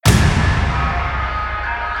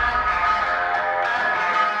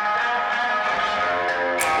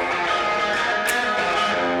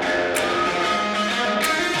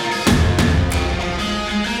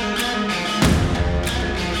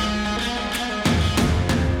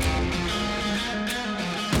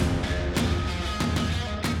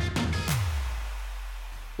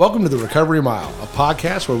Welcome to the Recovery Mile, a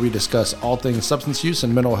podcast where we discuss all things substance use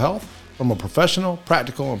and mental health from a professional,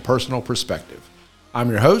 practical, and personal perspective. I'm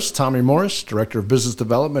your host, Tommy Morris, Director of Business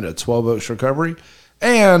Development at 12 Oaks Recovery.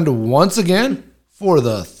 And once again, for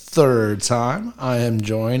the third time, I am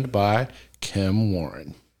joined by Kim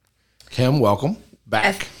Warren. Kim, welcome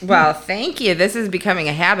back. Well, thank you. This is becoming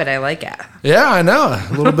a habit. I like it. Yeah, I know.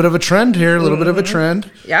 A little bit of a trend here, a little bit of a trend.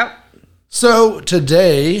 Yep. So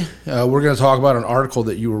today, we're going to talk about an article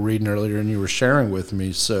that you were reading earlier and you were sharing with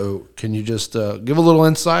me. So can you just give a little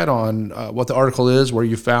insight on what the article is, where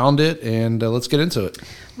you found it, and let's get into it.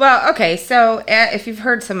 Well, okay. So if you've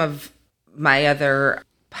heard some of my other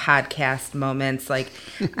podcast moments, like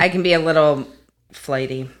I can be a little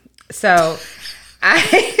flighty. So and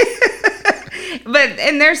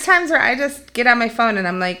there's times where I just get on my phone and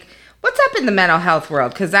I'm like, what's up in the mental health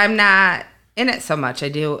world? Because I'm not in it so much.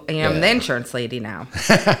 I'm the insurance lady now.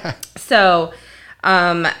 So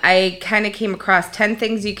I kind of came across 10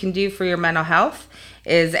 things you can do for your mental health.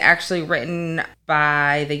 Is actually written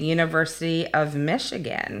by the University of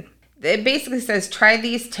Michigan. It basically says, try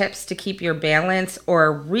these tips to keep your balance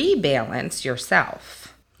or rebalance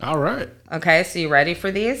yourself. All right. Okay, so you ready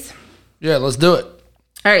for these? Yeah, let's do it.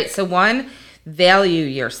 All right, so 1, value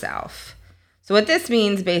yourself. So what this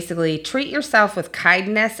means, basically, treat yourself with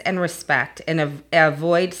kindness and respect and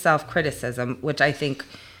avoid self-criticism, which I think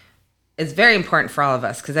is very important for all of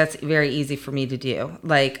us because that's very easy for me to do.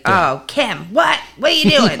 Like, oh, Kim, what are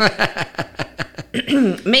you doing?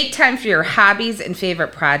 Make time for your hobbies and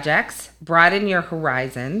favorite projects. Broaden your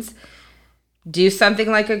horizons. Do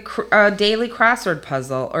something like a daily crossword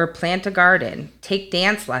puzzle or plant a garden. Take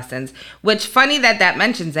dance lessons, which funny that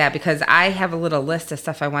mentions that because I have a little list of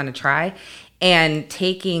stuff I want to try. And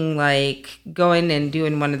going and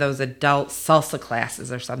doing one of those adult salsa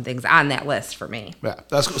classes or something's on that list for me. Yeah,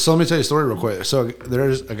 that's cool. So let me tell you a story real quick. So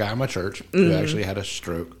there's a guy in my church who actually had a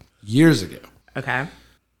stroke years ago. Okay.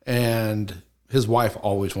 And his wife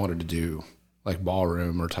always wanted to do like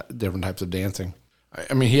ballroom or different types of dancing.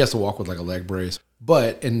 I mean, he has to walk with like a leg brace.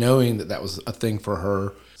 But in knowing that was a thing for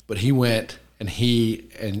her, but he went and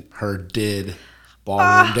he and her did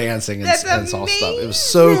ballroom dancing and saw stuff. It was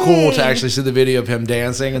so cool to actually see the video of him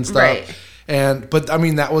dancing and stuff. Right. But I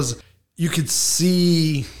mean, you could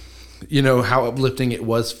see, how uplifting it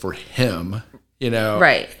was for him,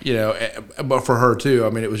 Right. But for her too.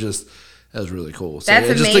 I mean, that was really cool. So That's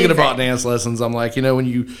just amazing. thinking about dance lessons, I'm like, when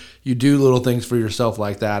you do little things for yourself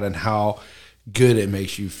like that and how good it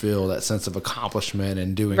makes you feel, that sense of accomplishment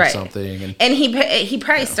and doing something. And he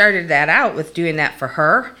probably started that out with doing that for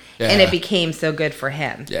her, and it became so good for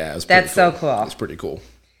him. Yeah, that's so cool. That's pretty cool.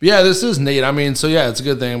 Yeah, this is neat. I mean, so yeah, it's a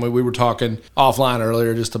good thing. We were talking offline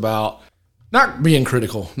earlier just about not being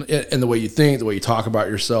critical in the way you think, the way you talk about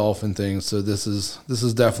yourself and things. So this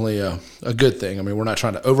is definitely a good thing. I mean, we're not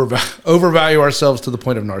trying to overvalue ourselves to the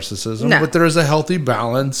point of narcissism, but there is a healthy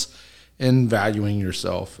balance in valuing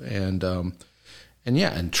yourself and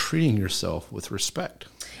treating yourself with respect.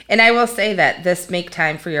 And I will say that this make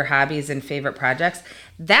time for your hobbies and favorite projects,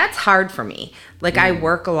 that's hard for me. Like I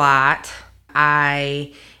work a lot.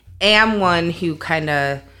 I am one who kind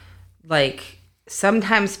of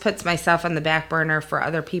sometimes puts myself on the back burner for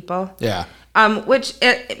other people. Yeah. Which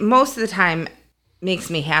most of the time makes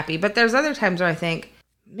me happy. But there's other times where I think,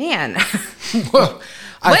 man, well,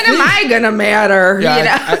 am I going to matter?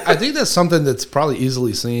 Yeah, I think that's something that's probably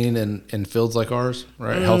easily seen in fields like ours,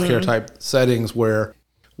 right? Healthcare type settings where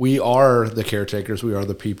we are the caretakers, we are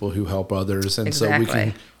the people who help others. And so we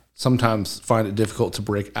can sometimes find it difficult to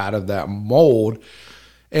break out of that mold.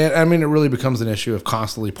 And I mean, it really becomes an issue of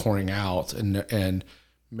constantly pouring out and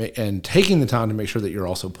taking the time to make sure that you're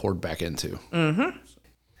also poured back into.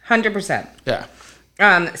 100%. Yeah.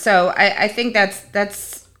 So I think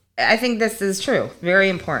I think this is true. Very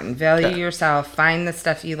important. Value yourself. Find the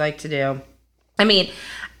stuff you like to do. I mean,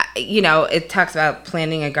 it talks about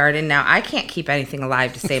planting a garden. Now, I can't keep anything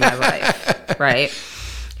alive to save my life, right?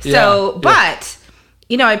 So, but,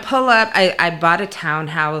 I pull up. I bought a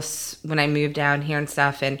townhouse when I moved down here and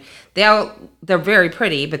stuff, and they're very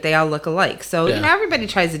pretty, but they all look alike. So, everybody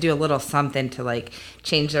tries to do a little something to,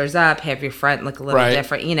 change theirs up, have your front look a little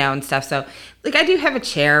different, and stuff. So, I do have a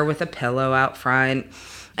chair with a pillow out front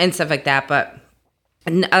and stuff like that, but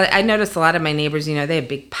I noticed a lot of my neighbors, they have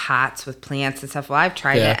big pots with plants and stuff. Well, I've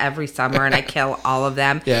tried it every summer and I kill all of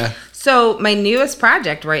them. Yeah. So my newest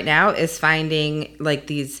project right now is finding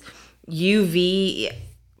these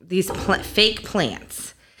fake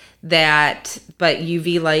plants but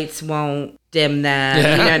UV lights won't dim them. You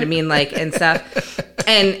know what I mean? And stuff.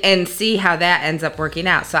 and see how that ends up working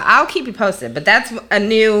out. So I'll keep you posted. But that's a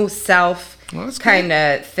new self kind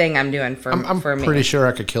of thing I'm doing for me. I'm pretty sure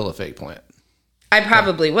I could kill a fake plant. I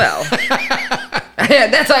probably will.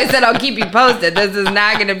 That's why I said I'll keep you posted. This is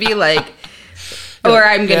not going to be like, or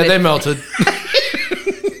I'm going to. Yeah, they melted.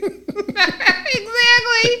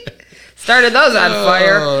 Exactly. Started those on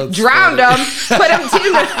fire, drowned them, put them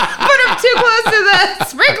too close to the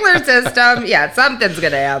sprinkler system. Yeah, something's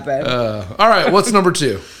gonna happen. All right, what's number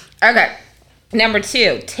 2? Okay, number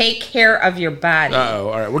 2, take care of your body.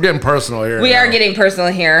 All right, we're getting personal here. We are getting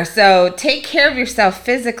personal here. So take care of yourself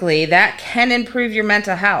physically. That can improve your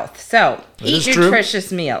mental health. So eat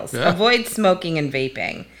nutritious meals. Yeah. Avoid smoking and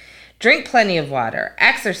vaping. Drink plenty of water.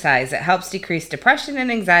 Exercise. It helps decrease depression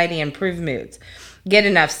and anxiety and improve moods. Get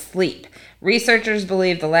enough sleep. Researchers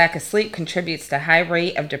believe the lack of sleep contributes to high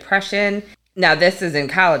rate of depression. Now, this is in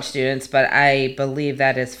college students, but I believe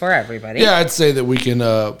that is for everybody. Yeah, I'd say that we can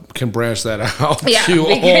branch that out yeah, to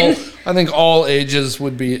all. I think all ages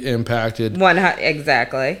would be impacted.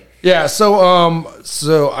 Exactly. Yeah. So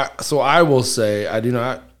I will say I do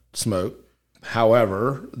not smoke.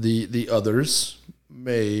 However, the others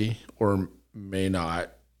may or may not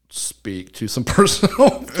speak to some personal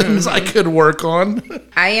things I could work on.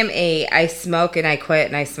 I smoke and I quit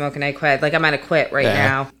and I smoke and I quit. Like I'm on a quit right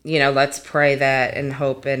now. You know, let's pray that and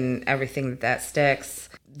hope and everything that sticks.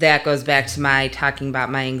 That goes back to my talking about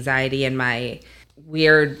my anxiety and my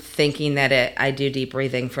weird thinking that I do deep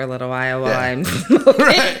breathing for a little while I'm smoking.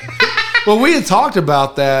 Right. Well, we had talked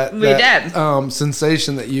about that. We did.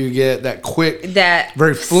 Sensation that you get, that quick, that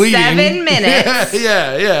very fleeting. 7 minutes.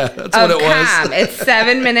 Yeah. That's what it was. It's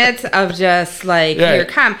 7 minutes of just like you're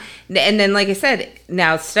calm. And then, like I said,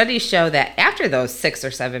 now studies show that after those 6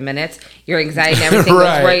 or 7 minutes, your anxiety and everything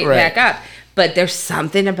goes right back up. But there's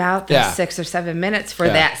something about those 6 or 7 minutes for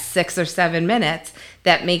that 6 or 7 minutes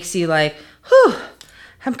that makes you like, whew,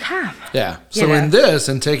 I'm calm. Yeah. So in this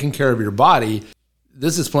and taking care of your body,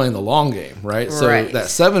 this is playing the long game, right? So that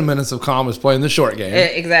 7 minutes of calm is playing the short game.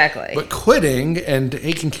 Exactly. But quitting and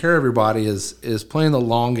taking care of your body is playing the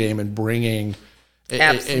long game and bringing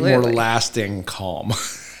a more lasting calm.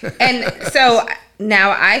 And so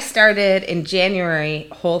now I started in January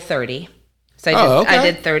Whole30. So I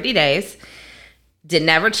did 30 days.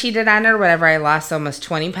 Never cheated on it or whatever. I lost almost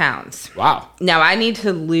 20 pounds. Wow. Now I need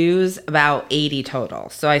to lose about 80 total.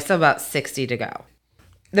 So I still have about 60 to go.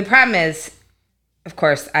 The problem is, of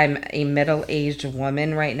course, I'm a middle-aged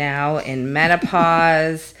woman right now in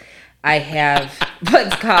menopause. I have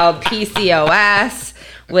what's called PCOS,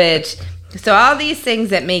 so all these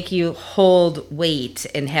things that make you hold weight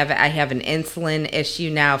and I have an insulin issue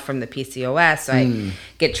now from the PCOS, so I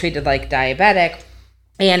get treated like diabetic,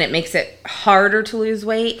 and it makes it harder to lose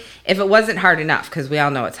weight. If it wasn't hard enough, because we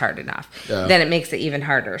all know it's hard enough, then it makes it even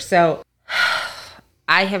harder. So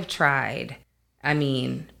I have tried,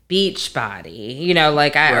 Beachbody,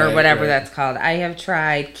 or whatever that's called. I have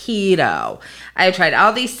tried keto. I have tried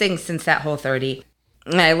all these things since that Whole30.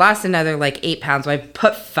 And I lost another 8 pounds. So I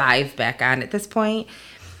put 5 back on at this point.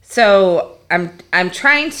 So I'm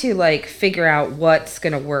trying to figure out what's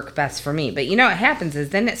going to work best for me. But what happens is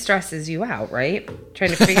then it stresses you out, right? Trying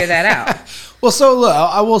to figure that out. Well, so look,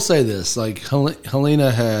 I will say this.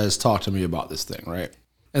 Helena has talked to me about this thing, right?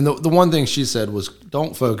 And the one thing she said was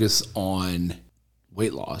don't focus on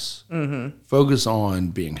weight loss. Mm-hmm. Focus on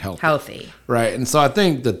being healthy. Right. And so I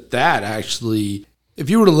think that actually, if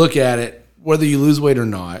you were to look at it, whether you lose weight or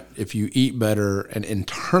not, if you eat better and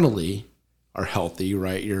internally are healthy,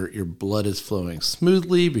 right, your blood is flowing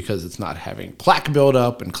smoothly because it's not having plaque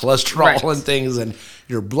buildup and cholesterol and things, and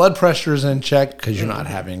your blood pressure is in check because you're not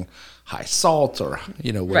having high salt or,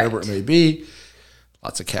 whatever it may be,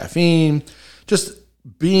 lots of caffeine. Just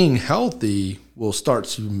being healthy will start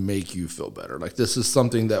to make you feel better. This is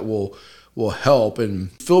something that will help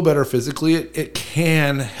and feel better physically. It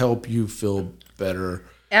can help you feel better.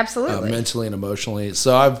 Absolutely. Mentally and emotionally.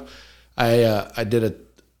 So I did a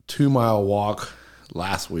 2-mile walk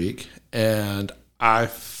last week and I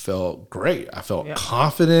felt great. I felt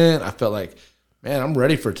confident. I felt like, man, I'm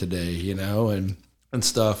ready for today, and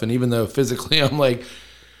stuff. And even though physically I'm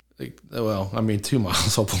 2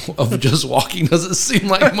 miles of just walking doesn't seem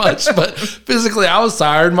like much, but physically I was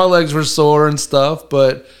tired. My legs were sore and stuff,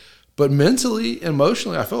 but mentally,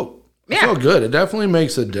 emotionally, I felt good. It definitely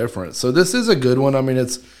makes a difference. So this is a good one.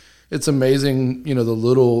 It's amazing, the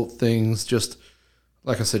little things, just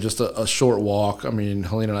like I said, just a short walk.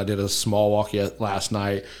 Helena and I did a small walk last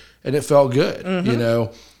night and it felt good.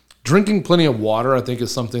 Mm-hmm. Drinking plenty of water, I think,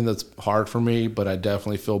 is something that's hard for me, but I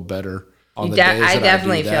definitely feel better on the De- days I that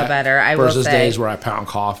definitely I do feel that better, I will versus say. days where I pound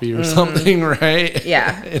coffee or something, right?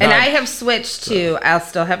 Yeah. And I have switched to, I'll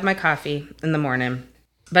still have my coffee in the morning,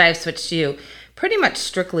 but I've switched to pretty much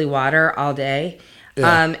strictly water all day.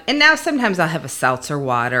 Yeah. And now sometimes I'll have a seltzer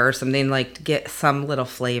water or something like to get some little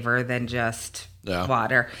flavor than just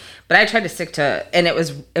water. But I tried to stick to, and it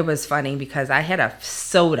was funny because I had a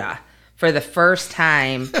soda for the first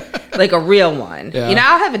time, like a real one. Yeah. You know,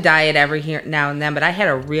 I'll have a diet every here now and then, but I had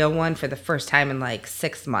a real one for the first time in like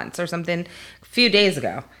 6 months or something a few days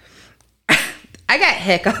ago. I got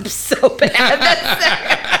hiccups so bad.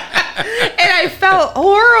 And I felt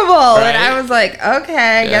horrible. Right? And I was like,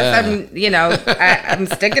 okay, I guess I'm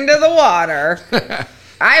sticking to the water.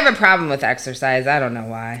 I have a problem with exercise. I don't know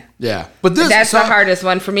why. Yeah. But That's the hardest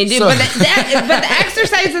one for me to do. But the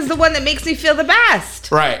exercise is the one that makes me feel the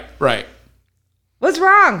best. Right. What's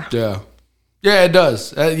wrong? Yeah. Yeah, it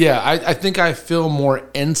does. I think I feel more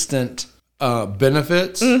instant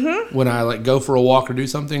benefits when I like go for a walk or do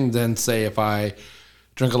something than say if I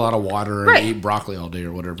drink a lot of water and eat broccoli all day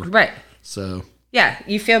or whatever. Right. So yeah,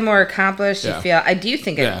 you feel more accomplished. Yeah. You feel. I do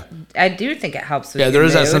think it helps. With there your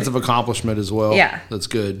is that mood. sense of accomplishment as well. Yeah. That's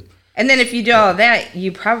good. And then if you do all that,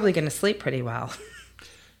 you're probably going to sleep pretty well.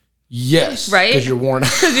 Yes. Right? Because you're worn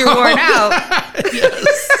out. Because you're worn out.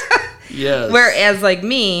 Yes. Whereas like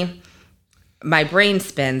me, my brain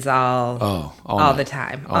spins all the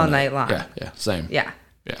time, all night long. Yeah. Same. Yeah.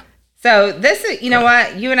 Yeah. So this is, you know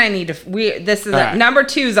what? You and I need to. This is right. number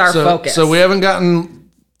 2 is our focus. So we haven't gotten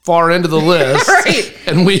far into the list, Right.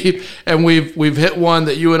 And we've hit one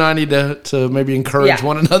that you and I need to maybe encourage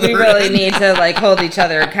one another. We really need to like hold each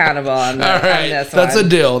other accountable on, All right. on this That's one. a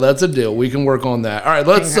deal. That's a deal. We can work on that. All right.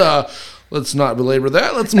 Let's not belabor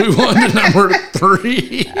that. Let's move on to number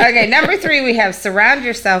 3. Okay, number 3, we have surround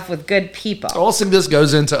yourself with good people. Also, this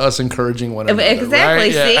goes into us encouraging one another. Exactly.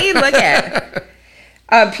 Right? Yeah. See, look at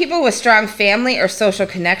it. People with strong family or social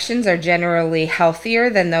connections are generally healthier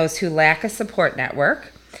than those who lack a support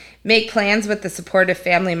network. Make plans with the supportive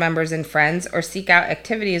family members and friends, or seek out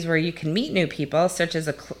activities where you can meet new people, such as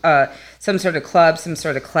some sort of club, some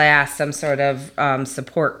sort of class, some sort of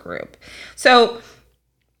support group. So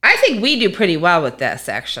I think we do pretty well with this,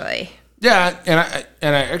 actually. Yeah, and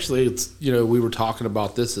I actually, it's, we were talking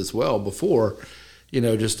about this as well before,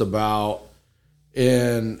 just about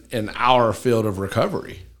in our field of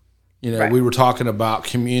recovery. Right. We were talking about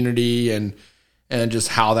community and just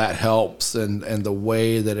how that helps and the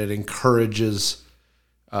way that it encourages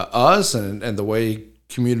us and the way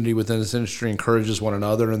community within this industry encourages one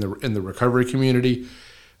another in the recovery community.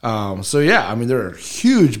 So yeah, I mean, there are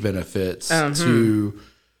huge benefits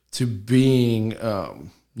to being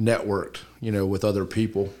networked, with other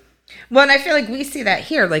people. Well, and I feel like we see that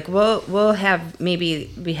here. Like we'll have, maybe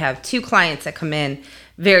we have 2 clients that come in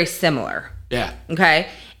very similar. Yeah. Okay.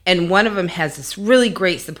 And one of them has this really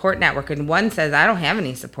great support network, and one says, I don't have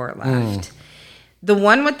any support left. The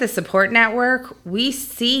one with the support network, we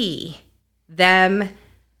see them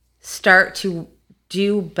start to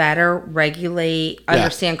do better, regulate,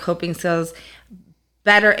 understand coping skills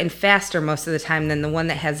better and faster most of the time than the one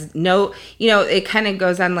that has no, it kind of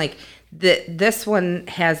goes on like this one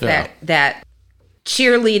has that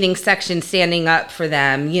cheerleading section standing up for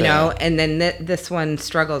them, know, and then this one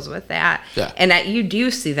struggles with that. Yeah. And that you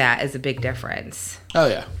do see that as a big difference. Oh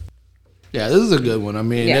yeah. Yeah, this is a good one. I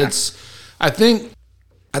mean, I think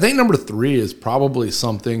number 3 is probably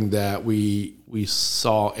something that we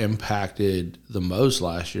saw impacted the most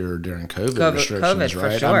last year during COVID restrictions,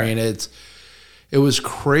 right? For sure. I mean, it was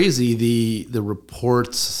crazy the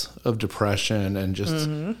reports of depression and just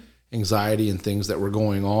anxiety and things that were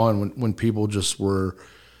going on when people just were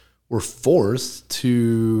forced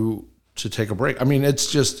to take a break. I mean, it's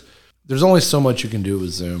just, there's only so much you can do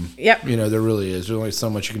with Zoom. Yep. There really is. There's only so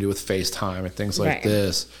much you can do with FaceTime and things like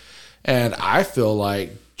this. And I feel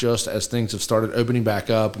like just as things have started opening back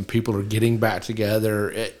up and people are getting back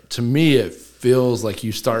together, to me it feels like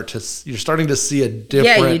you're starting to see a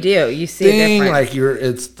different. Yeah, you do. You see thing, a different. like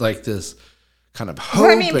it's like this kind of hope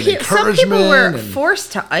and encouragement. Some people were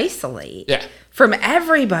forced to isolate from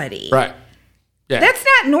everybody. Right. Yeah. That's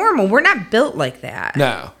not normal. We're not built like that.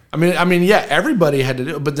 No. I mean, yeah, everybody had to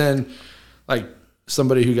do it, but then like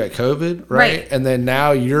somebody who got COVID, right? And then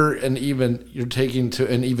now you're taking to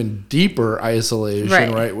an even deeper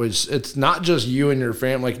isolation, right? Which it's not just you and your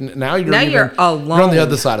family. Like now you're alone. You're on the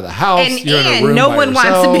other side of the house. You're in a room no by one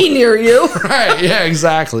yourself. wants to be near you. Right. Yeah,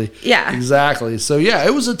 exactly. Yeah. Exactly. So yeah,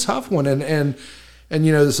 it was a tough one. And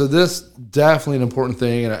so this definitely an important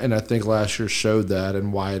thing. And I think last year showed that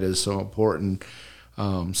and why it is so important.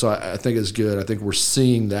 So I think it's good. I think we're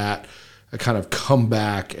seeing that kind of come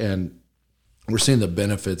back and we're seeing the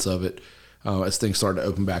benefits of it as things start to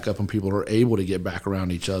open back up and people are able to get back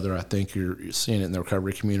around each other. I think you're seeing it in the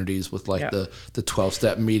recovery communities with like the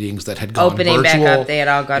 12-step meetings that had gone opening virtual. back up. They had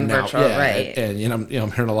all gone Now, virtual, right? And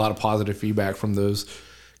I'm hearing a lot of positive feedback from those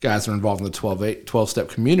guys that are involved in the 12-step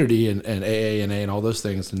community and AA and A and all those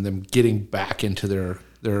things, and them getting back into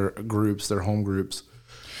their groups, their home groups.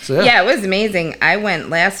 So yeah, it was amazing. I went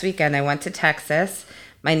last weekend. I went to Texas.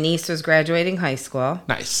 My niece was graduating high school.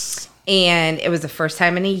 Nice. And it was the first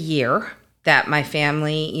time in a year that my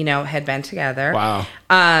family, had been together. Wow.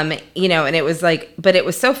 And it was like, but it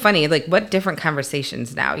was so funny. Like, what different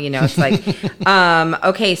conversations now? It's like,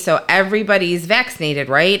 okay, so everybody's vaccinated,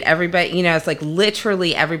 right? Everybody, it's like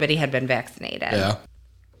literally everybody had been vaccinated. Yeah.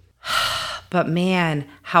 But man,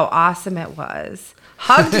 how awesome it was.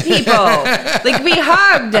 Hugged people. Like, we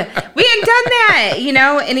hugged. We hadn't done that,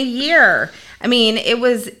 in a year. I mean, it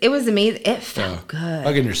was amazing. It felt good.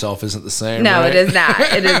 Hugging yourself isn't the same. No, right? it is not.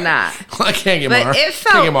 It is not. I can't get But my it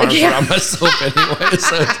felt- arms yeah. around myself anyway,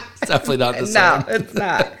 so it's definitely not the same. No, it's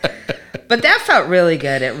not. But that felt really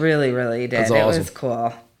good. It really, really did. That's It awesome. was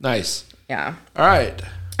cool. Nice. Yeah. All right.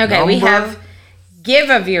 Okay, we have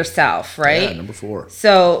give of yourself, right? Yeah, number 4.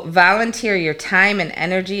 So volunteer your time and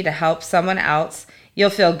energy to help someone else. You'll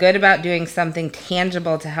feel good about doing something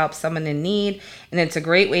tangible to help someone in need, and it's a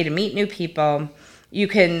great way to meet new people. You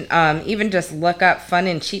can even just look up fun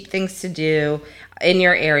and cheap things to do in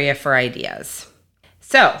your area for ideas.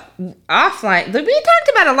 So offline, we talked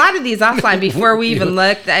about a lot of these offline before we even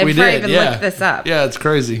looked. Looked this up. Yeah, it's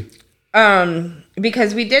crazy.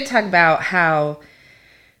 Because we did talk about how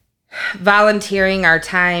volunteering our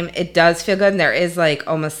time, it does feel good, and there is like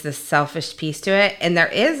almost this selfish piece to it, and there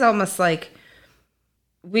is almost like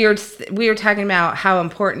we were talking about how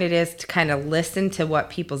important it is to kind of listen to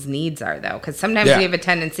what people's needs are, though, because sometimes we have a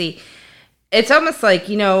tendency. It's almost like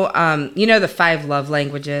the 5 love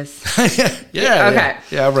languages. Yeah. Okay.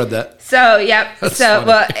 Yeah, I've read that. So yep. That's so funny.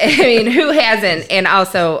 well, I mean, who hasn't? And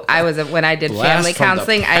also, when I did Blast family from the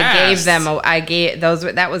counseling, past. I gave those.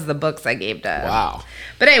 That was the books I gave to. Wow.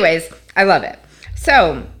 But anyways, I love it.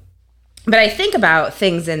 So, but I think about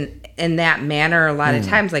things in that manner a lot of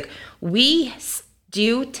times. Like, we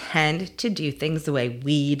do tend to do things the way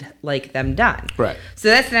we'd like them done. Right. So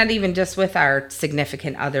that's not even just with our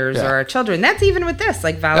significant others Yeah. or our children. That's even with this,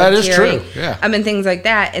 like volunteering. That is true. Yeah. And things like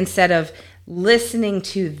that, instead of listening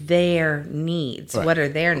to their needs. Right. What are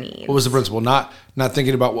their needs? What was the principle? Not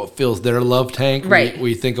thinking about what fills their love tank. Right.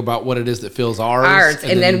 We think about what it is that fills ours.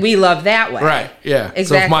 And then we love that way. Right. Yeah. Exactly.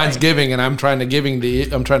 So if mine's giving and I'm trying to give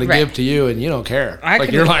to you and you don't care.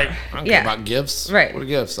 You're like, I don't care about gifts. Right. What are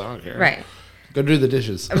gifts? I don't care. Right. Go do the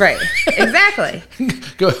dishes. Right. Exactly.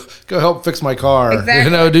 go help fix my car.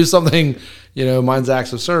 Exactly. Do something, mine's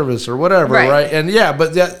acts of service or whatever. Right. And yeah,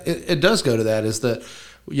 but that it does go to that is that,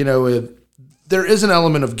 if there is an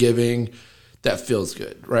element of giving that feels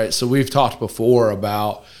good. Right. So we've talked before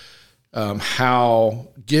about how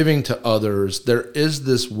giving to others, there is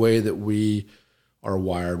this way that we are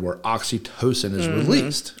wired where oxytocin is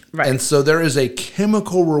released. Right. And so there is a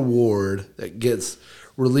chemical reward that gets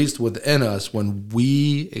released within us when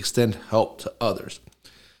we extend help to others,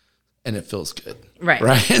 and it feels good.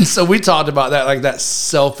 Right. And so we talked about that, like that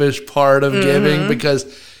selfish part of giving, because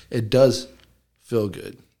it does feel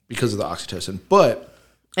good because of the oxytocin. But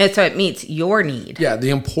and so it meets your need. yeah, the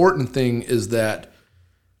important thing is that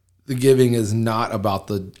the giving is not about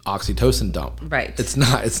the oxytocin dump. Right.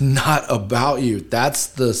 It's not about you. That's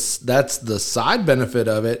the side benefit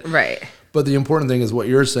of it. Right. But the important thing is what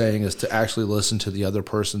you're saying is to actually listen to the other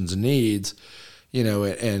person's needs,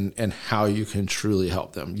 and how you can truly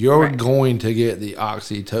help them. You're going to get the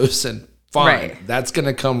oxytocin. Fine. Right. That's going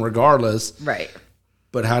to come regardless. Right.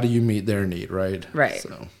 But how do you meet their need, right? Right.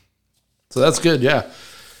 So that's good, yeah.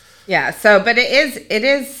 Yeah. So, but it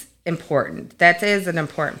is important. That is an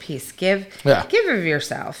important piece. Give of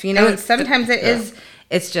yourself. And sometimes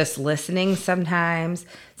it's just listening. Sometimes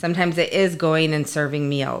it is going and serving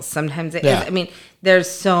meals. Sometimes it is. I mean, there's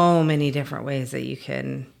so many different ways that you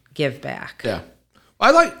can give back. Yeah.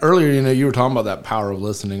 I like earlier, you were talking about that power of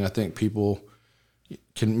listening. I think people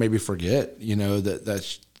can maybe forget,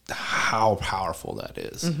 that's how powerful that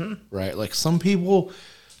is, right? Like some people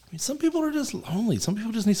are just lonely. Some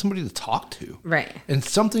people just need somebody to talk to. Right. And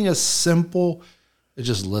something as simple as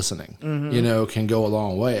just listening, can go a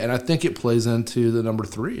long way. And I think it plays into the number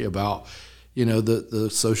 3 about, the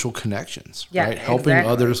social connections, right? Helping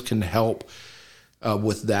others can help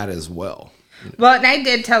with that as well. Well, and I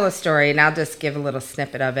did tell a story, and I'll just give a little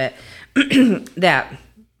snippet of it, that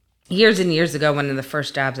years and years ago, one of the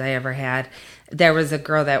first jobs I ever had, there was a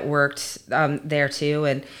girl that worked there too,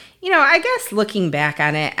 and I guess looking back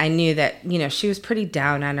on it, I knew that, she was pretty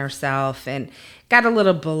down on herself and got a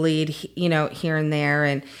little bullied, here and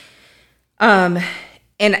there.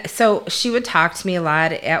 And so she would talk to me a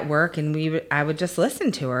lot at work, and I would just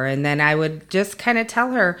listen to her. And then I would just kind of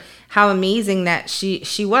tell her how amazing that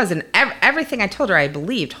she was. And everything I told her, I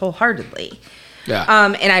believed wholeheartedly. Yeah.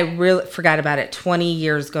 And I really forgot about it. 20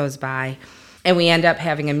 years goes by. And we end up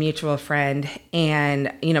having a mutual friend,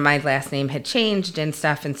 and, my last name had changed and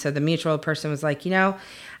stuff. And so the mutual person was like, I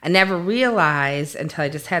never realized until I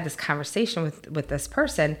just had this conversation with this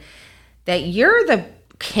person that you're the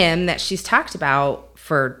Kim that she's talked about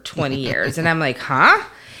for 20 years. And I'm like, huh?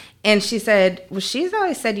 And she said, well, she's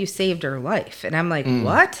always said you saved her life. And I'm like,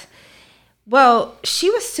 what? Well,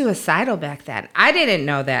 she was suicidal back then. I didn't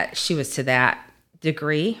know that she was to that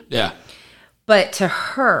degree. Yeah. But to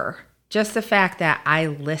her, just the fact that I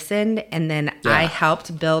listened and then I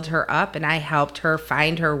helped build her up and I helped her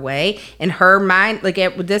find her way in her mind.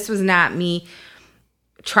 This was not me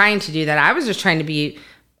trying to do that. I was just trying to be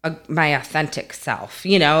my authentic self,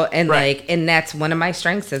 and right. and that's one of my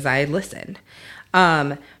strengths is I listened.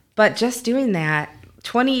 But just doing that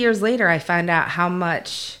 20 years later, I found out how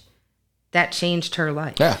much that changed her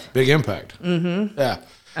life. Yeah. Big impact. Mm-hmm. Yeah.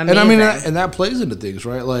 Amazing. And that plays into things,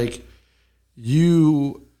 right? Like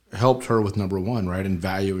you helped her with number one, right? And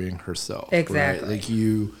valuing herself. Exactly. Right? Like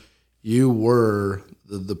you were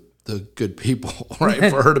the good people, right?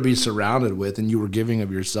 For her to be surrounded with, and you were giving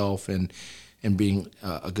of yourself and being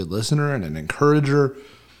a good listener and an encourager.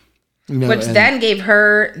 Which then gave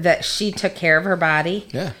her that she took care of her body.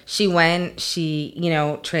 Yeah. She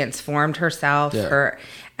transformed herself. Yeah.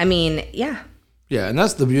 Yeah, and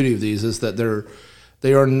that's the beauty of these is that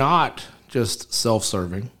they are not just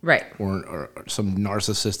self-serving, right, or some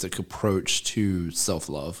narcissistic approach to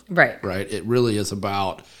self-love, right. It really is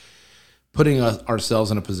about putting ourselves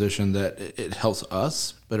in a position that it helps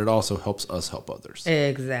us, but it also helps us help others.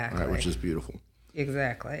 Exactly, right, which is beautiful.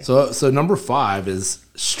 Exactly. So number 5 is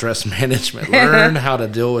stress management. Learn how to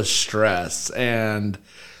deal with stress, and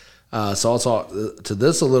so I'll talk to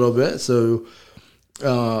this a little bit. So.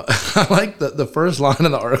 I like the first line of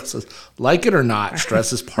the article says, like it or not,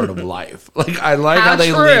 stress is part of life. I like how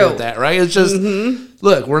they lead with that, right? It's just,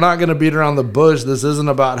 look, we're not going to beat around the bush. This isn't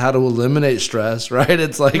about how to eliminate stress, right?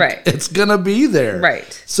 It's it's going to be there.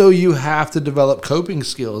 Right. So you have to develop coping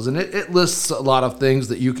skills. And it lists a lot of things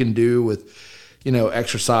that you can do with,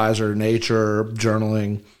 exercise or nature,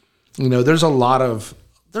 journaling. There's a lot of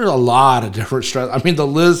different stress. I mean, the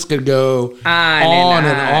list could go on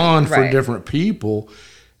and on for different people.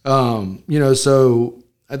 So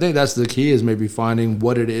I think that's the key is maybe finding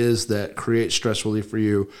what it is that creates stress relief for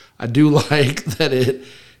you. I do like that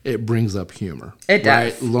it brings up humor. It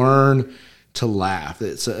does. Right? Learn to laugh.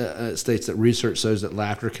 It states that research shows that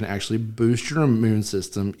laughter can actually boost your immune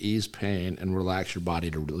system, ease pain, and relax your body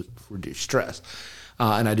to reduce stress.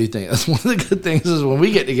 And I do think that's one of the good things is when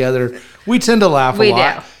we get together, we tend to laugh a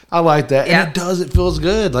lot. Do. I like that. Yep. And it feels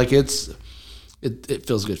good. It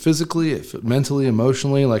feels good physically, mentally,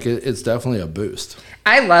 emotionally. It's definitely a boost.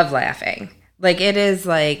 I love laughing. It is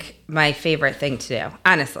my favorite thing to do,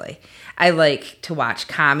 honestly. I like to watch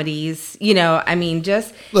comedies,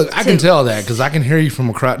 just... Look, I can tell that because I can hear you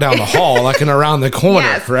from down the hall, and around the corner,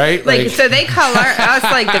 yes. Right? So they call us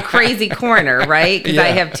the crazy corner, right? Because I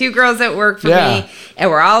have 2 girls that work for me,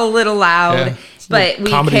 and we're all a little loud. Yeah. But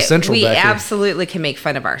we absolutely can make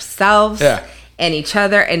fun of ourselves and each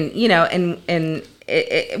other, and, and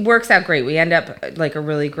it works out great. We end up like a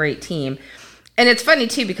really great team. And it's funny,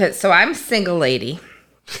 too, because... So I'm a single lady...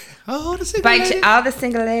 Oh, the single ladies. All the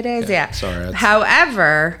single ladies, yeah. Sorry.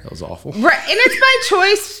 However... That was awful. Right, and it's my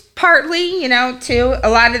choice, partly, too. A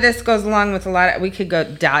lot of this goes along with we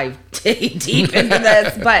could dive deep into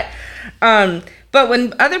this. But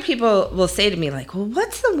when other people will say to me, well,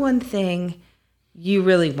 what's the one thing you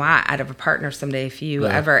really want out of a partner someday if you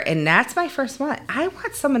ever... And that's my first one. I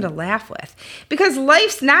want someone to laugh with. Because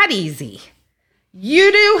life's not easy.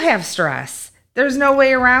 You do have stress. There's no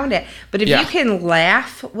way around it. But if you can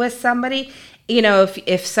laugh with somebody,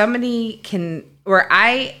 if somebody can, or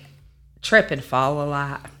I trip and fall a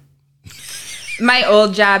lot. My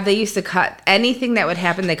old job, they used to cut anything that would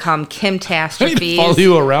happen. They call them Kim-tastrophes. I need to follow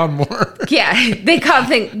you around more. Yeah, they call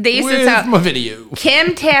them. They used to tell my video.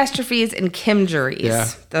 Kim-tastrophes and Kim-juries. Yeah,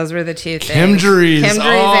 those were the 2 things. Kim-juries. Oh,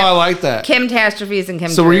 I like that. Kim-tastrophes and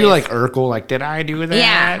Kim-juries. So were you like Urkel? Did I do that?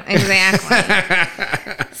 Yeah, exactly.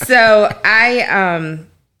 So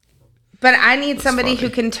but I need somebody who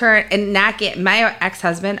can turn and not get my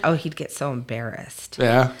ex-husband. Oh, he'd get so embarrassed.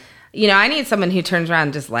 Yeah. I need someone who turns around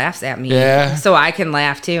and just laughs at me. Yeah. So I can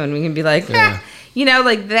laugh too. And we can be like, You know,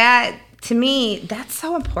 like that, to me, that's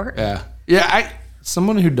so important. Yeah. Yeah.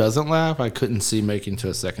 Someone who doesn't laugh, I couldn't see making to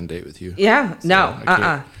a second date with you. Yeah. So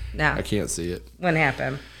No. No. I can't see it. Wouldn't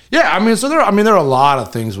happen. Yeah. I mean, there are a lot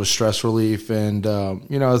of things with stress relief, and,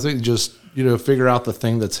 I think just, figure out the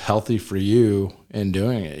thing that's healthy for you in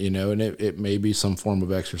doing it, and it may be some form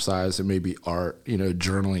of exercise. It may be art,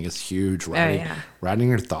 journaling is huge. Writing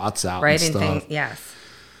your thoughts out and stuff. Things, yes.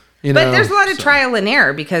 But there's a lot of trial and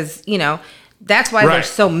error because, that's why there's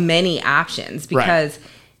so many options because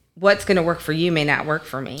what's going to work for you may not work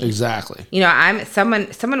for me. Exactly. I'm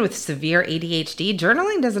someone with severe ADHD,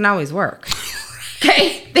 journaling doesn't always work.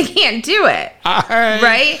 Okay? They can't do it.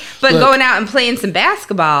 Right? But look, going out and playing some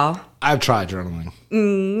basketball. I've tried journaling.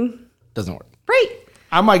 Doesn't work. Right.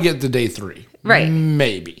 I might get to day 3. Right.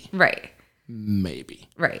 Maybe. Right. Maybe.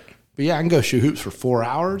 Right. But yeah, I can go shoot hoops for 4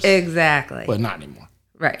 hours. Exactly. But not anymore.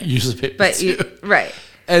 Right. Use the paper right.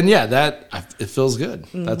 And yeah, it feels good.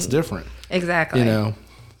 Mm-hmm. That's different. Exactly.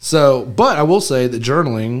 So, but I will say that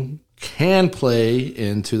journaling can play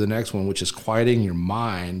into the next one, which is quieting your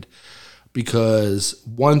mind, because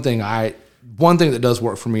one thing that does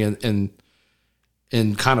work for me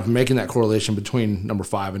in kind of making that correlation between number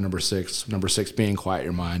 5 and number 6 being quiet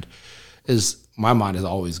your mind, is my mind is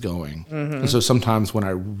always going. Mm-hmm. And so sometimes when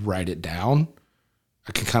I write it down,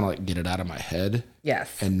 I can kind of like get it out of my head.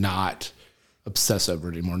 Yes. And not obsess over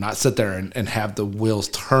it anymore, not sit there and have the wheels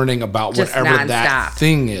turning about just whatever non-stop. That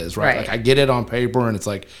thing is, right? Like I get it on paper and it's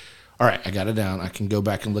like, all right, I got it down. I can go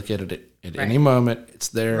back and look at it at any moment. It's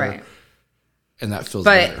there. Right. And that feels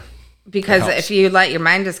better. Because if you let your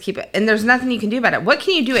mind just keep it, and there's nothing you can do about it. What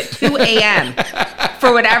can you do at 2 a.m.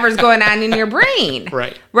 for whatever's going on in your brain?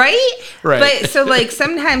 Right. Right? But so like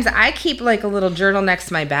sometimes I keep like a little journal next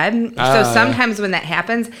to my bed. So sometimes when that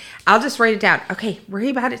happens, I'll just write it down. Okay, worry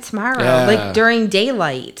about it tomorrow. Yeah. Like during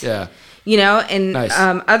daylight. Yeah. And nice.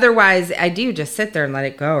 Otherwise I do just sit there and let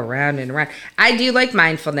it go around and around. I do like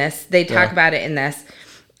mindfulness. They talk about it in this.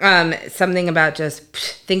 Something about just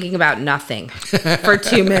thinking about nothing for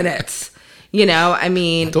 2 minutes.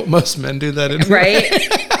 Don't most men do that anyway?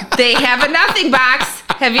 Right? They have a nothing box.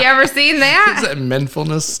 Have you ever seen that? Is that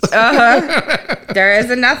mindfulness? There is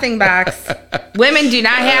a nothing box. Women do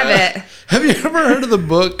not have it. Have you ever heard of the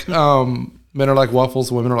book, Men Are Like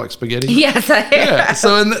Waffles, Women Are Like Spaghetti? Yes, I have. Yeah.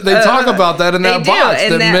 So they talk about that in that box,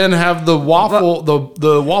 that men have the waffle,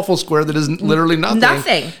 the waffle square that is literally nothing.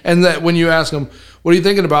 Nothing. And that when you ask them, what are you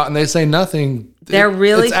thinking about? And they say nothing. They're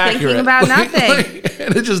really thinking about nothing.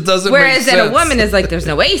 And it just doesn't Whereas make sense. a woman is like, there's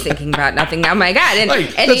no way he's thinking about nothing. Oh my God. And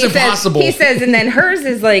that's impossible. He says, and then hers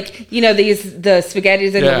is like, the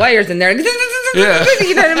spaghettis and the wires and they're, you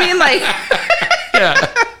know what I mean? Like,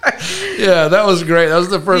 yeah, that was great. That was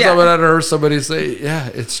the first time I ever heard somebody say, yeah,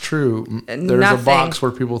 it's true. There's a box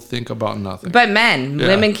where people think about nothing. But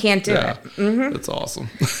women can't do it. Mm-hmm. That's awesome.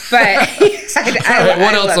 But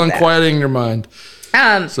what else on quieting your mind?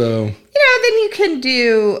 Then you can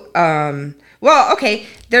do,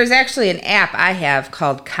 there's actually an app I have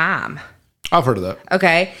called Calm. I've heard of that.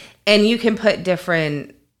 Okay. And you can put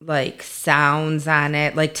different like sounds on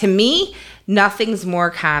it. Like to me, nothing's more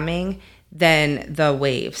calming than the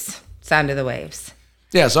waves, sound of the waves.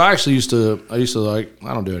 Yeah. So I used to like,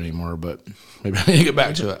 I don't do it anymore, but maybe I need to get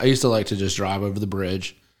back to it. I used to like to just drive over the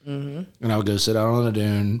bridge and I would go sit out on a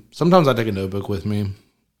dune. Sometimes I'd take a notebook with me.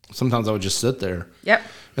 Sometimes I would just sit there. Yep.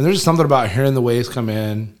 And there's just something about hearing the waves come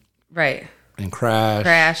in. Right. And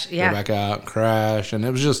crash. Yeah. Go back out, crash. And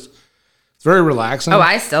it's very relaxing. Oh,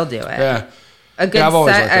 I still do it. Yeah. A good I've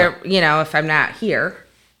always liked that. If I'm not here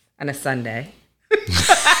on a Sunday.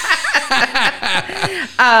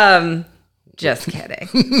 Just kidding.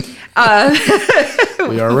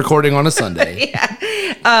 We are recording on a Sunday.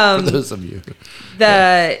 Yeah. For those of you.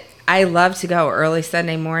 I love to go early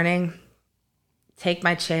Sunday morning. Take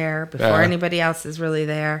my chair before anybody else is really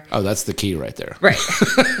there. Oh, that's the key right there. Right.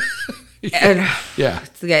 And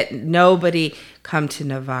to get nobody come to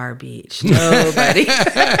Navarre Beach. Nobody.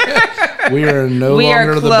 We are no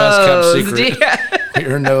longer the best kept secret. Yeah. We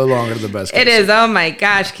are no longer the best kept secret. It is. Oh my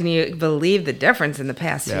gosh. Can you believe the difference in the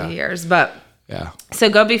past few years? But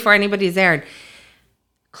so go before anybody's there and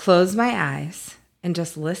close my eyes and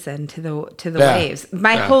just listen to the waves.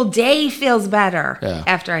 My whole day feels better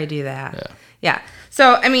after I do that. Yeah.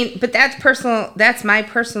 So, I mean, but that's personal. That's my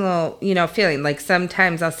personal, feeling. Like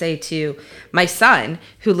sometimes I'll say to my son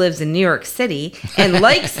who lives in New York City and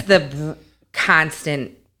likes the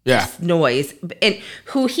constant noise and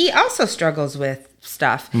who he also struggles with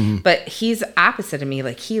stuff, but he's opposite of me.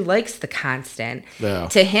 Like, he likes the constant. Yeah.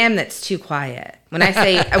 To him, that's too quiet. When I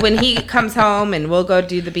say, when he comes home and we'll go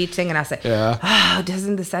do the beach thing, and I'll say, oh,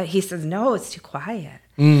 doesn't this, he says, no, it's too quiet.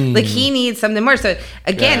 Like, he needs something more. So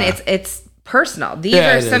again, it's personal. These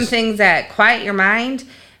are some things that quiet your mind.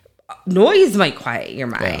 Noise might quiet your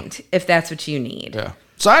mind if that's what you need. Yeah.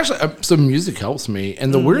 So actually, some music helps me.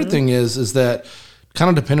 And the weird thing is that kind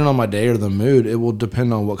of depending on my day or the mood, it will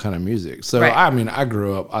depend on what kind of music. So, I mean, I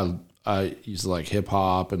grew up, I used to like hip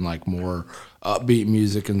hop and like more upbeat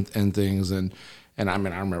music and things. And I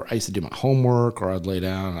mean, I remember I used to do my homework, or I'd lay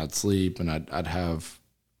down and I'd sleep, and I'd have,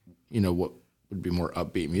 what would be more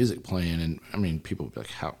upbeat music playing. And I mean, people would be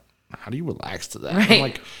like, how do you relax to that? I'm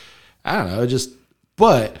like, I don't know,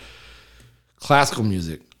 but classical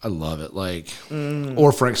music, I love it. Like,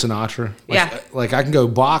 or Frank Sinatra. Like I can go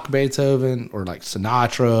Bach, Beethoven, or like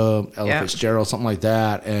Sinatra, Ella Fitzgerald, something like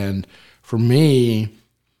that. And for me,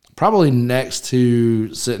 probably next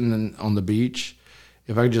to sitting on the beach,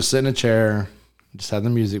 if I could just sit in a chair, just have the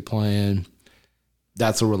music playing,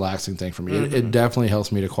 that's a relaxing thing for me. It definitely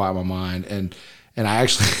helps me to quiet my mind. And I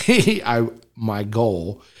actually, my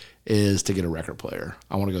goal is to get a record player.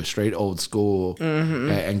 I want to go straight old school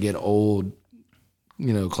and get old,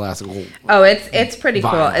 classical. Oh, it's pretty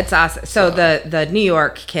vinyl. cool. It's awesome. So the New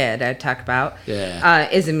York kid I talk about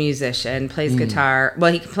is a musician, plays guitar.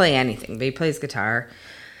 Well, he can play anything, but he plays guitar.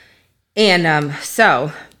 And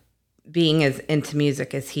so, being as into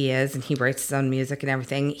music as he is, and he writes his own music and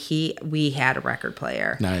everything, we had a record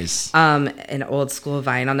player. Nice. An old school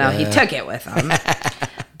vinyl. Now he took it with him,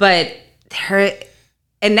 but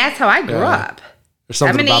and that's how I grew up.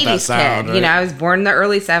 I'm an 80s sound, kid. right? I was born in the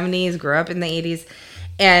early 70s, grew up in the 80s.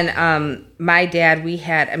 And my dad, we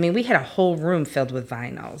had a whole room filled with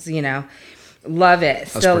vinyls, Love it.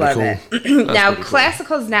 Still love it. Now,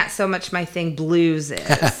 classical is not so much my thing. Blues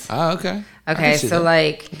is. Oh, okay. Okay, so that.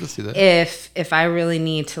 like I can see that. if I really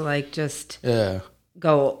need to like just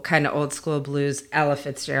go kind of old school blues, Ella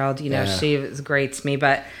Fitzgerald, she was great to me.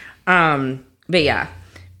 But yeah.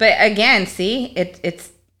 But again, see,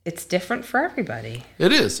 it's different for everybody.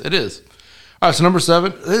 It is. All right, so number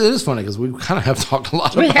 7, it is funny because we kind of have talked a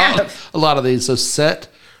lot about a lot of these. So set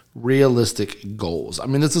realistic goals. I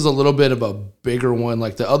mean, this is a little bit of a bigger one.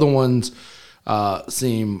 Like the other ones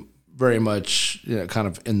seem very much kind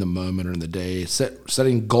of in the moment or in the day.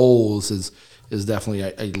 Setting goals is definitely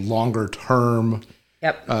a longer term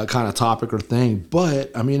kind of topic or thing.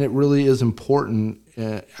 But I mean, it really is important,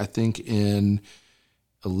 I think, in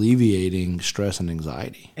alleviating stress and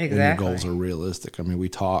anxiety when your goals are realistic. I mean, we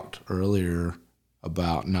talked earlier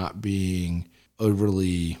about not being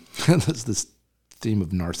overly this theme of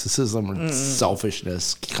narcissism or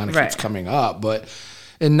selfishness kind of keeps coming up, but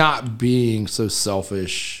and not being so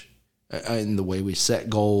selfish in the way we set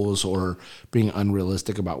goals or being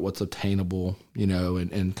unrealistic about what's obtainable,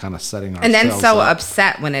 and kind of setting ourselves and then so up.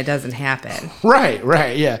 upset when it doesn't happen.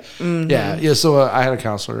 Right, yeah. Yeah. So I had a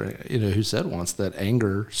counselor, who said once that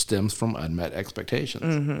anger stems from unmet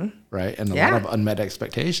expectations, right? And a lot of unmet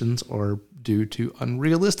expectations are due to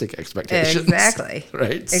unrealistic expectations. Exactly.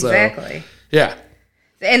 Right? Exactly. So, yeah.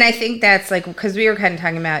 And I think that's like, because we were kind of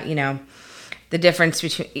talking about, the difference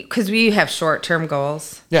between, because we have short-term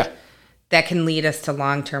goals. Yeah. That can lead us to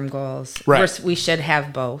long-term goals. Right. We should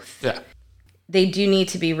have both. Yeah. They do need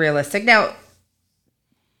to be realistic. Now,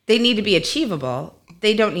 they need to be achievable.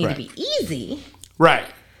 They don't need to be easy. Right.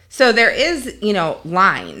 So there is,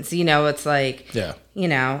 lines. It's like, yeah.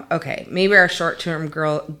 Okay, maybe our short-term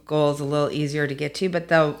goal is a little easier to get to, but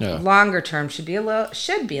the longer term should be a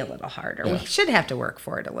little harder. Yeah. We should have to work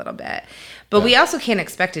for it a little bit. But we also can't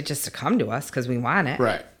expect it just to come to us because we want it.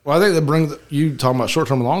 Right. Well, I think that brings you talking about short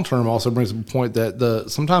term and long term also brings up a point that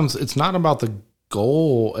sometimes it's not about the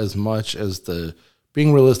goal as much as the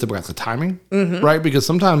being realistic about the timing, right? Because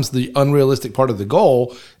sometimes the unrealistic part of the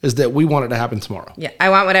goal is that we want it to happen tomorrow. Yeah, I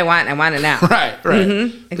want what I want, and I want it now. Right.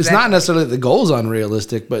 Exactly. It's not necessarily that the goal is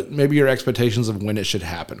unrealistic, but maybe your expectations of when it should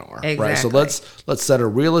happen are. Exactly. Right. So let's set a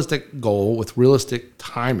realistic goal with realistic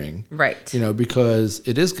timing. Right. Because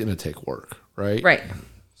it is going to take work. Right. Right.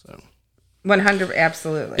 So 100,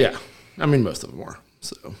 absolutely. Yeah. I mean, most of them are.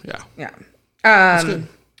 So yeah. Yeah. That's good.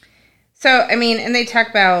 So, I mean, and they talk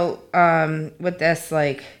about with this,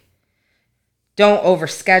 like, don't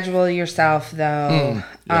overschedule yourself, though.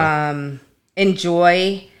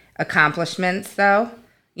 Enjoy accomplishments, though.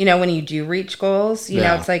 When you do reach goals, you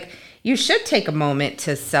know, it's like you should take a moment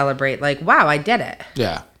to celebrate, like, wow, I did it.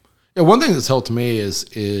 Yeah. Yeah. One thing that's helped me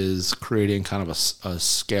is creating kind of a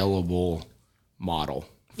scalable model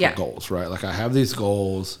for goals, right? Like I have these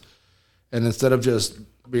goals, and instead of just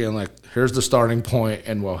being like, here's the starting point,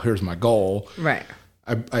 and well, here's my goal. Right.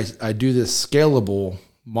 I do this scalable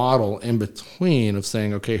model in between of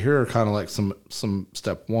saying, okay, here are kind of like some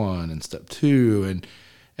step 1 and step 2,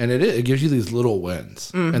 and it gives you these little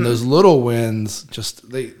wins, and those little wins just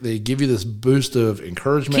they give you this boost of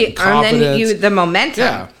encouragement, and confidence, and then the momentum.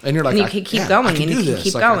 Yeah, and you're like, and you can keep going, and you can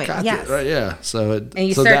keep going. Yes, right? Yeah, so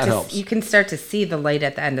that helps. You can start to see the light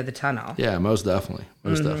at the end of the tunnel. Yeah, most definitely.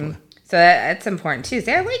 So that's important too.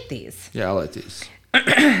 I like these. Yeah, I like these.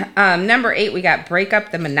 Number 8, we got break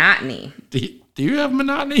up the monotony. Do you have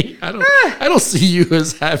monotony? I don't see you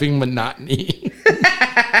as having monotony.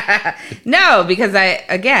 No, because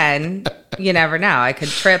you never know. I could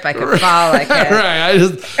trip, I could fall, I could. Right.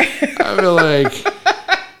 I feel like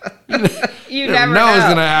you never know what's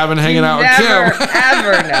gonna happen hanging out with Kim.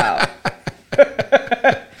 Ever know.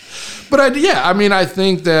 But I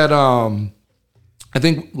think that I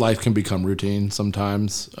think life can become routine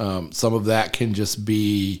sometimes. Some of that can just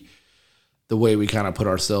be the way we kind of put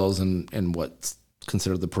ourselves in what's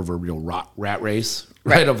considered the proverbial rat race,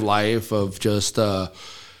 right, of life, of just, as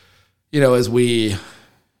the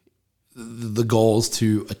goals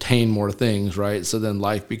to attain more things, right? So then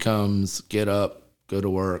life becomes get up, go to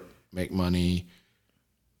work, make money,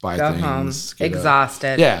 buy go things. Home,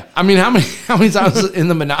 exhausted. Yeah. I mean, how many times in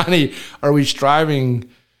the monotony are we striving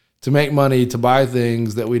to make money, to buy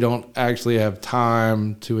things that we don't actually have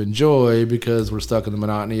time to enjoy because we're stuck in the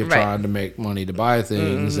monotony of trying to make money to buy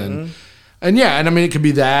things. And I mean, it could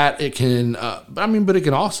be that. It can, but it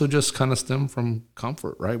can also just kind of stem from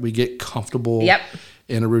comfort, right? We get comfortable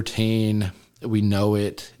in a routine. We know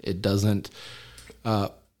it. It doesn't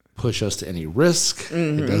push us to any risk.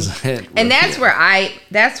 It doesn't. And that's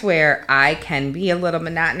where I can be a little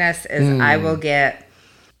monotonous is I will get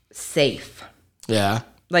safe. Yeah.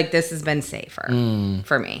 Like this has been safer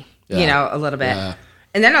for me, a little bit. Yeah.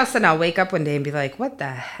 And then all of a sudden I'll wake up one day and be like, what the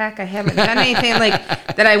heck? I haven't done anything like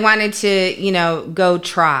that I wanted to, go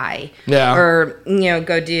try or,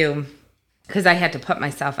 go do. Because I had to put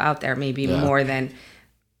myself out there maybe more than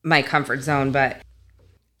my comfort zone. But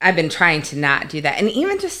I've been trying to not do that. And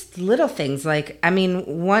even just little things like,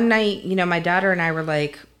 one night, my daughter and I were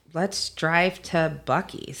like, let's drive to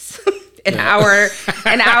Buc-ee's. An hour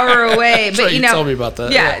away. But you told me about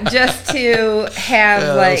that. Yeah, just to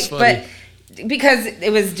have but because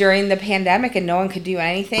it was during the pandemic and no one could do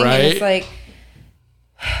anything. Right. And it's like,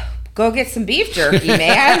 go get some beef jerky,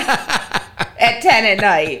 man. At 10 at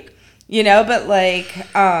night.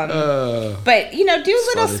 But do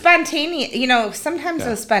little spontaneous, sometimes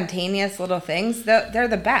those spontaneous little things, they're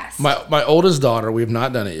the best. My oldest daughter, we've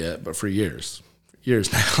not done it yet, but for years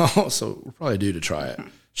now, so we're probably due to try it.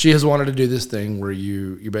 She has wanted to do this thing where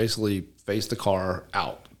you basically face the car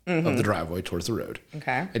out of the driveway towards the road.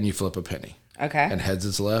 Okay. And you flip a penny. Okay. And heads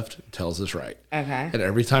its left, tails its right. Okay. And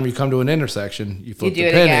every time you come to an intersection, you flip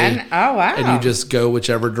the penny. Again? Oh, wow. And you just go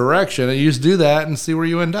whichever direction. And you just do that and see where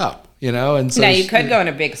you end up, And so now you could go in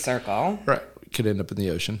a big circle. Right. You could end up in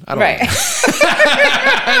the ocean. I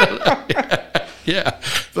don't know. Yeah.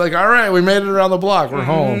 Like, all right, we made it around the block. We're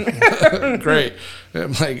home. Great.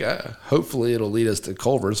 I'm like, hopefully it'll lead us to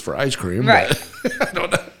Culver's for ice cream. Right. But I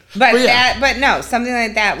don't know. But no, something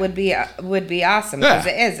like that would be awesome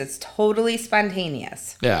because it's totally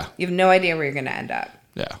spontaneous. Yeah. You have no idea where you're going to end up.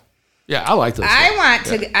 Yeah. Yeah, I like those.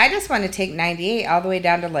 I just want to take 98 all the way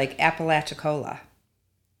down to like Apalachicola.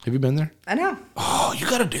 Have you been there? I know. Oh, you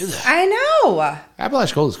got to do that. I know.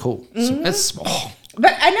 Apalachicola is cool. It's small.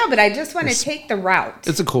 But I know, but I just want to take the route.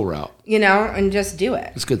 It's a cool route. And just do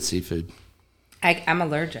it. It's good seafood. I'm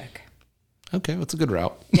allergic. Okay, well, it's a good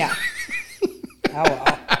route. Yeah. Oh,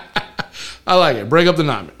 well. I like it. Break up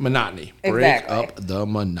the monotony. Exactly. Break up the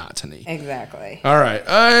monotony. Exactly. All right.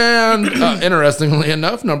 And interestingly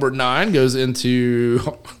enough, number 9 goes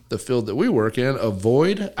into the field that we work in.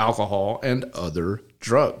 Avoid alcohol and other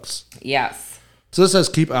drugs. Yes. So this says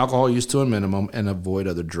keep alcohol use to a minimum and avoid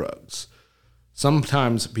other drugs.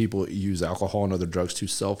 Sometimes people use alcohol and other drugs to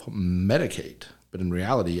self-medicate. But in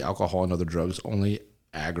reality, alcohol and other drugs only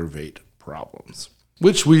aggravate problems,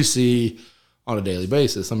 which we see on a daily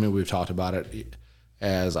basis. I mean, we've talked about it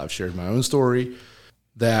as I've shared my own story,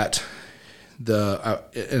 that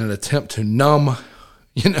in an attempt to numb,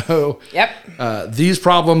 these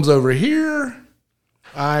problems over here,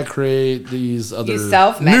 I create these other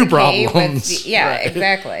new problems.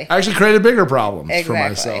 Exactly. I actually created bigger problems for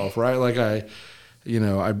myself, right? Like I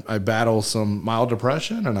battle some mild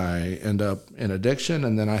depression and I end up in addiction,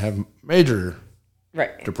 and then I have major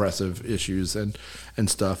depressive issues and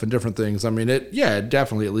stuff and different things. I mean, it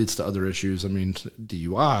definitely leads to other issues. I mean,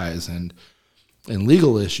 DUIs and and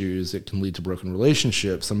legal issues. It can lead to broken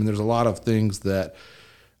relationships. I mean, there's a lot of things that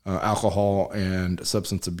alcohol and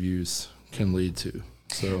substance abuse can lead to.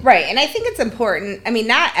 So right, and I think it's important. I mean,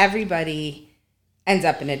 not everybody ends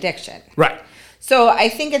up in addiction. Right. So I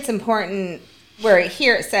think it's important where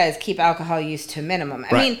here it says keep alcohol use to a minimum.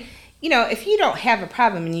 I mean, you know, if you don't have a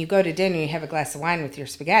problem and you go to dinner and you have a glass of wine with your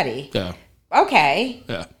spaghetti, okay.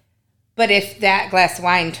 Yeah. But if that glass of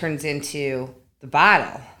wine turns into the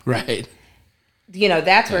bottle, right, you know,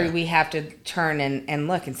 that's where we have to turn and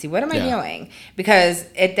look and see, what am I doing? Because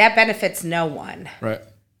that benefits no one. Right.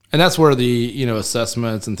 And that's where the, you know,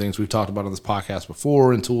 assessments and things we've talked about on this podcast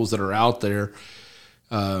before and tools that are out there,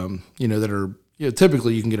 you know, that are, you know,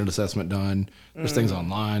 typically you can get an assessment done. There's things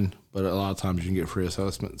online, but a lot of times you can get free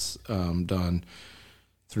assessments done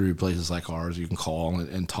through places like ours. You can call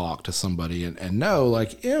and talk to somebody and know,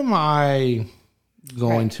 like, am I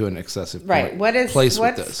going to an excessive place with this?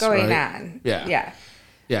 What's going on? Yeah.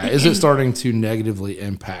 Is it starting to negatively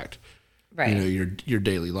impact, you know, your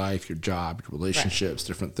daily life, your job, your relationships,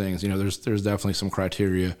 different things? You know, there's definitely some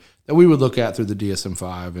criteria that we would look at through the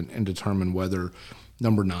DSM-5 and determine whether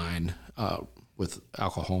number 9 with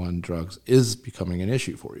alcohol and drugs is becoming an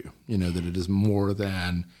issue for you. You know, that it is more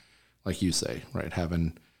than, like you say, right,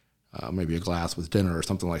 having maybe a glass with dinner or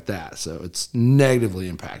something like that. So it's negatively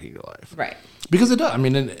impacting your life. Right. Because it does. I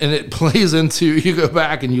mean, and it plays into, you go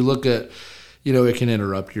back and you look at, you know, it can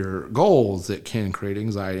interrupt your goals. It can create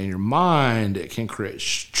anxiety in your mind. It can create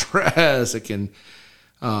stress. It can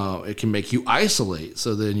make you isolate.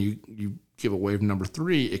 So then you give away number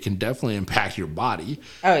 3. It can definitely impact your body.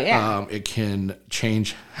 Oh, yeah. It can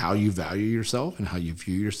change how you value yourself and how you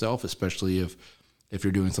view yourself, especially if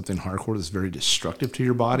you're doing something hardcore that's very destructive to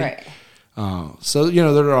your body. Right. So, you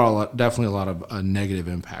know, there are definitely a lot of negative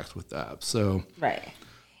impacts with that. So, right.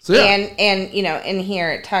 So, yeah. And, you know, in here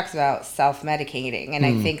it talks about self-medicating. And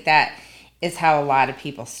I think that is how a lot of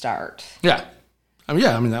people start. Yeah. I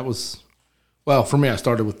mean, that was, well, for me, I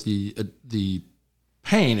started with the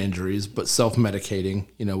pain injuries, but self-medicating,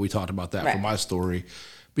 you know, we talked about that for my story,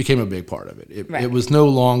 became a big part of it. It was no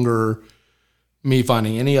longer me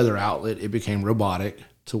finding any other outlet. It became robotic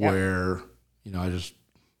to where, you know, I just...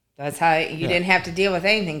 That's how you didn't have to deal with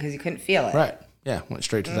anything because you couldn't feel it. Right. Yeah, went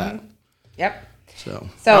straight to that. Yep. So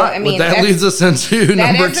I mean... Well, that leads us into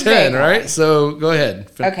number 10, right? So go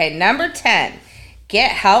ahead. Okay, number 10.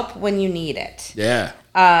 Get help when you need it. Yeah.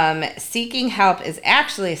 Seeking help is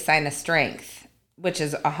actually a sign of strength, which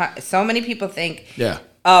is so many people think,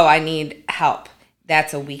 oh, I need help.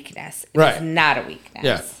 That's a weakness. It's not a weakness.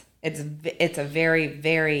 Yeah. It's a very,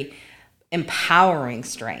 very empowering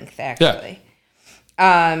strength, actually.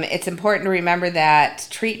 Yeah. It's important to remember that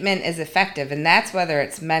treatment is effective, and that's whether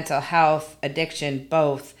it's mental health, addiction,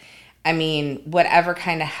 both. I mean, whatever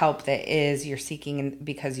kind of help that is, you're seeking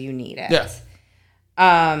because you need it.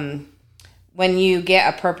 Yeah. When you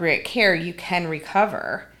get appropriate care, you can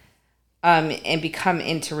recover and become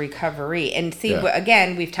into recovery. And see,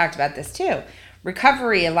 again, we've talked about this too.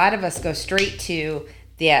 Recovery, a lot of us go straight to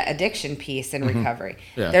the addiction piece in recovery.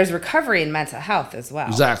 Yeah. There's recovery in mental health as well.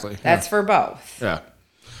 Exactly. That's for both. Yeah.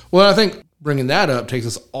 Well, I think bringing that up takes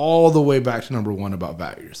us all the way back to number 1 about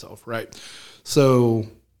value yourself, right? So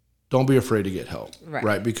don't be afraid to get help,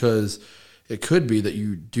 right? Because it could be that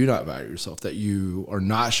you do not value yourself, that you are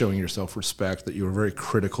not showing yourself respect, that you are very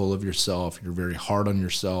critical of yourself, you're very hard on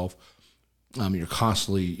yourself, you're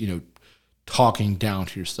constantly, you know, talking down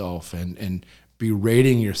to yourself and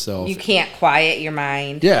berating yourself. You can't quiet your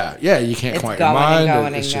mind. Yeah, you can't quiet your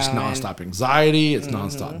mind. It's just nonstop anxiety. It's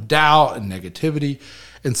nonstop doubt and negativity.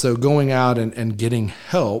 And so going out and getting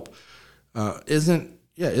help isn't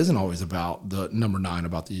always about the number 9,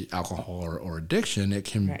 about the alcohol or addiction. It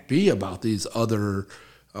can be about these other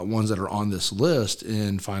ones that are on this list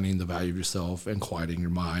in finding the value of yourself and quieting your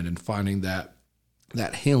mind and finding that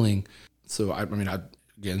healing. So, I mean, I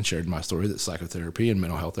again shared my story that psychotherapy and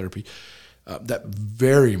mental health therapy, that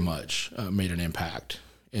very much made an impact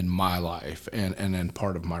in my life and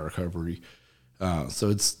part of my recovery.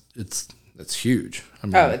 So it's huge. I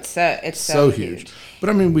mean, it's so huge. But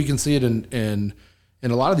I mean, we can see it in a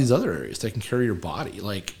lot of these other areas, taking care of your body.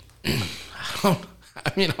 Like,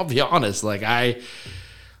 I'll be honest. Like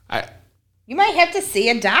you might have to see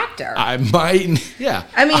a doctor. I might,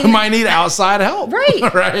 I might need outside help.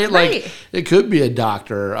 Right. Right. Like it could be a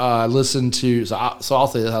doctor. I listened to, I'll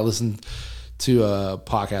say this. I listened to a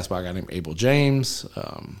podcast by a guy named Abel James.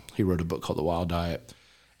 He wrote a book called The Wild Diet,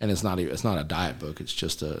 and it's not a diet book.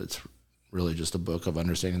 It's really just a book of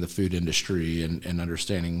understanding the food industry and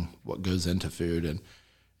understanding what goes into food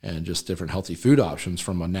and just different healthy food options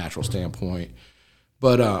from a natural standpoint.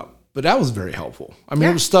 But but that was very helpful. I mean,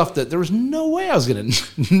 it was stuff that there was no way I was going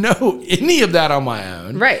to know any of that on my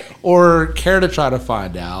own. Right. Or care to try to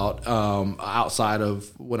find out outside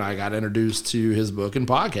of when I got introduced to his book and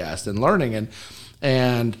podcast and learning.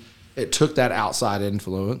 And it took that outside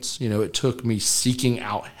influence. It took me seeking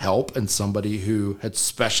out help and somebody who had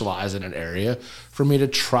specialized in an area for me to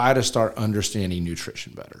try to start understanding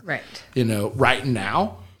nutrition better. Right. Right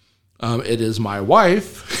now, it is my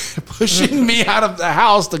wife pushing me out of the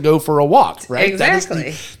house to go for a walk, right? Exactly. That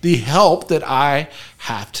is the help that I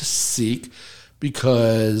have to seek,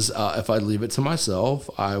 because if I leave it to myself,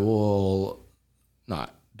 I will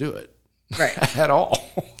not do it. Right. At all.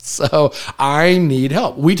 So I need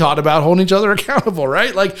help. We talked about holding each other accountable,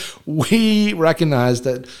 right? Like, we recognize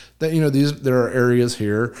that there are areas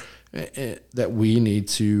here that we need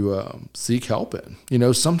to seek help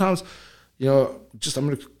in. Sometimes, I'm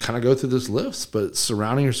going to kind of go through this list, but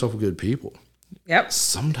surrounding yourself with good people. Yep.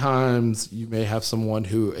 Sometimes you may have someone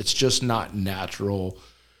who it's just not natural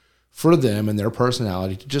for them and their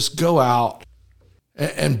personality to just go out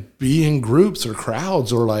and be in groups or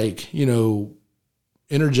crowds or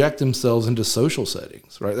interject themselves into social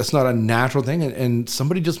settings, right? That's not a natural thing. And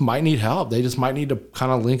somebody just might need help. They just might need to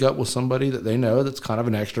kind of link up with somebody that they know that's kind of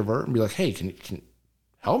an extrovert and be like, hey, can you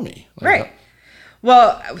help me? Right.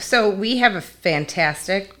 Well, so we have a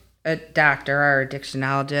fantastic doctor, our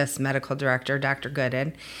addictionologist, medical director, Dr.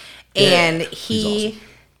 Gooden. And he awesome.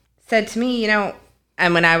 Said to me,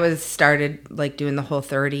 and when I was started doing the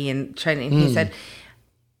Whole30 and training, he said,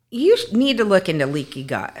 you need to look into leaky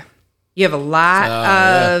gut. You have a lot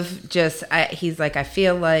of he's like, I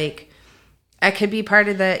feel like I could be part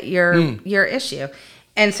of your issue.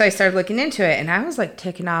 And so I started looking into it, and I was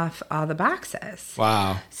ticking off all the boxes.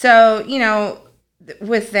 Wow. So,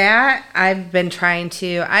 with that, I've been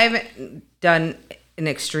I haven't done an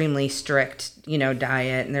extremely strict,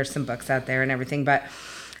 diet, and there's some books out there and everything, but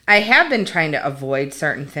I have been trying to avoid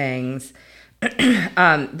certain things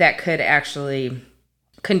that could actually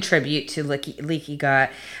contribute to leaky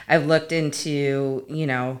gut. I've looked into,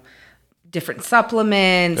 different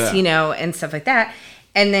supplements, and stuff like that.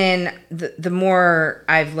 And then the more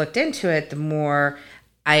I've looked into it, the more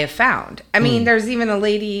I have found. I mean, there's even a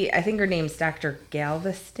lady, I think her name's Dr.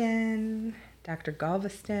 Galveston,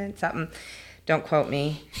 something. Don't quote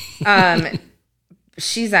me.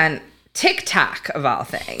 She's on TikTok, of all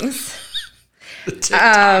things.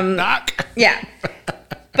 TikTok. Yeah.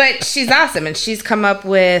 But she's awesome, and she's come up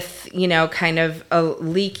with, kind of a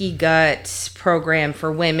leaky gut program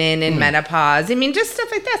for women in menopause. I mean, just stuff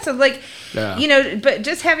like that. So, but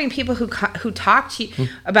just having people who talk to you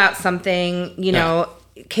about something,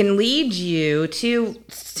 can lead you to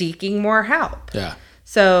seeking more help. Yeah.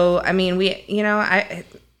 So, I mean,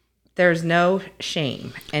 there's no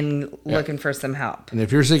shame in looking for some help. And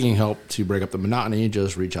if you're seeking help to break up the monotony,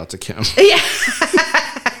 just reach out to Kim. Yeah.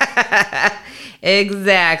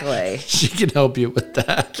 Exactly. She can help you with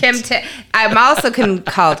that. I'm also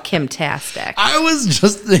called Kimtastic. I was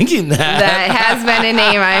just thinking that. That has been a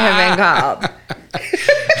name I have been called.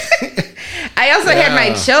 I also had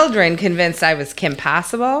my children convinced I was Kim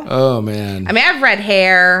Possible. Oh, man. I mean, I have red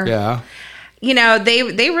hair. Yeah.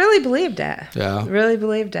 They really believed it. Yeah. Really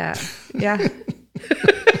believed it. Yeah.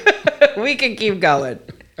 We can keep going.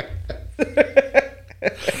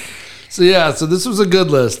 So this was a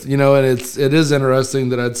good list, and it is interesting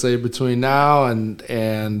that I'd say between now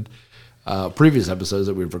and previous episodes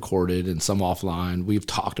that we've recorded and some offline, we've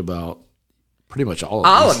talked about pretty much all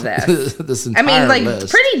of this. This entire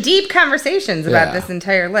list. Pretty deep conversations about this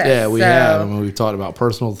entire list. Yeah, we have. I mean, we've talked about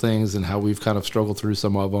personal things and how we've kind of struggled through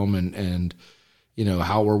some of them, and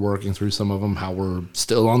how we're working through some of them, how we're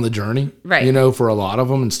still on the journey, right? For a lot of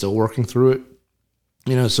them and still working through it.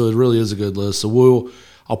 So it really is a good list. So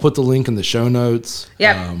I'll put the link in the show notes.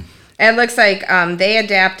 Yep. It looks like they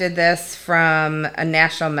adapted this from a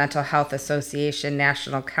National Mental Health Association,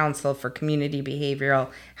 National Council for Community Behavioral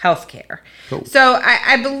Healthcare. Cool. So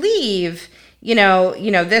I believe,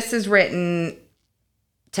 this is written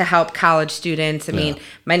to help college students. I mean,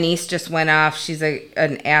 my niece just went off. She's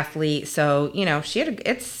an athlete, so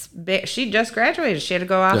she just graduated. She had to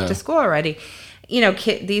go off to school already.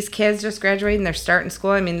 These kids just graduated and they're starting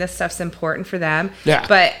school. I mean, this stuff's important for them. Yeah.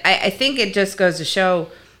 But I think it just goes to show,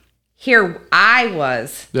 here I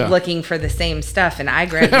was looking for the same stuff, and I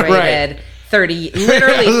graduated 30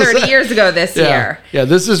 years ago this year. Yeah,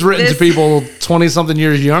 this is written to people 20-something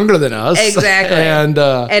years younger than us. Exactly.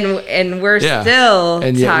 and we're still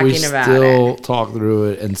and yet talking we about still talk through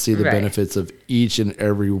it and see the benefits of each and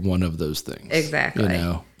every one of those things. Exactly.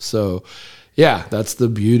 So yeah, that's the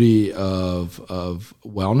beauty of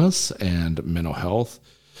wellness and mental health.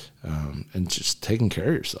 and just taking care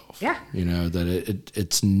of yourself. Yeah. You know, that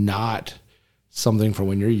it's not something for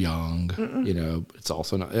when you're young. You know, it's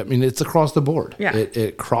also not, I mean, it's across the board. Yeah.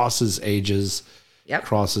 It crosses ages, Yep.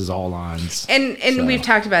 crosses all lines. And we've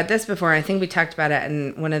talked about this before. I think we talked about it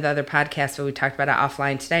in one of the other podcasts, but we talked about it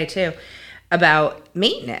offline today too, about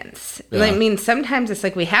maintenance. Yeah. Like, I mean, sometimes it's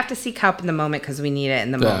like we have to seek help in the moment because we need it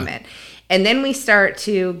in the moment. And then we start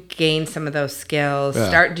to gain some of those skills,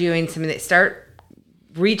 start doing some of it, start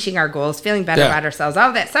reaching our goals, feeling better about ourselves, all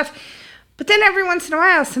of that stuff. But then every once in a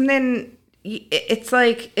while, something, it's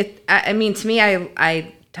like, I mean, to me,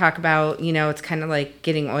 I talk about, you know, it's kind of like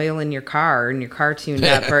getting oil in your car and your car tuned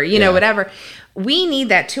up or, you know, whatever. We need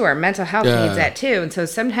that too. Our mental health needs that too. And so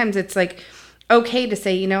sometimes it's like okay to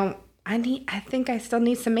say, you know, I think I still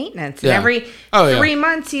need some maintenance. And every 3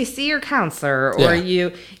 months you see your counselor or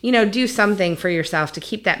you know, do something for yourself to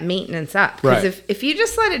keep that maintenance up. Because if you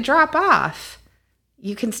just let it drop off,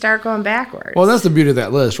 you can start going backwards. Well, that's the beauty of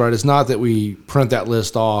that list, right? It's not that we print that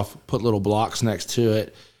list off, put little blocks next to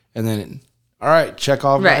it, and then, all right, check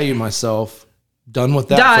off, value myself. Done with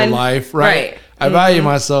that for life, right? I value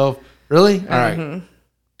myself. Really? All right.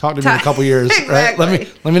 Talk to me in a couple years. Exactly.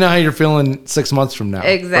 Right? Let me know how you're feeling 6 months from now.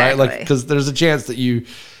 Exactly. Right? Like, because there's a chance that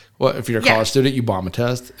if you're a college student, you bomb a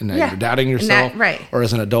test and now you're doubting yourself. Or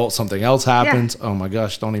as an adult, something else happens. Oh my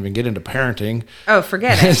gosh, don't even get into parenting. Oh,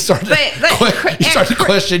 forget it. And start to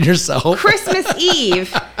question yourself. Christmas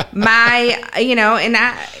Eve, I'm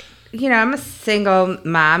a single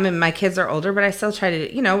mom and my kids are older, but I still try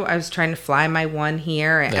to, you know, I was trying to fly my one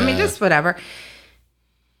here. I mean, just whatever.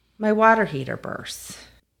 My water heater bursts.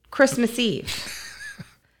 Christmas Eve.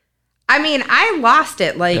 I mean, I lost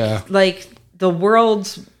it like the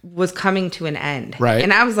world was coming to an end. Right.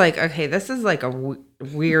 And I was like, okay, this is like a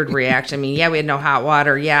weird reaction. I mean, we had no hot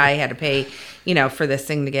water. Yeah, I had to pay, you know, for this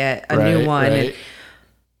thing to get a new one. Right.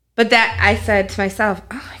 But that I said to myself,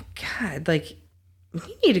 oh my God, like,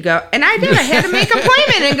 you need to go. And I did. I had to make an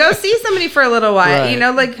appointment and go see somebody for a little while, you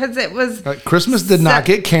know, like, because it was. Christmas did not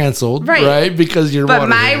get canceled, right? Because your water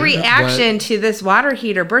my heater, reaction to this water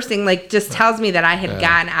heater bursting, like, just tells me that I had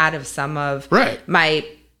gotten out of some of my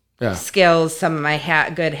skills, some of my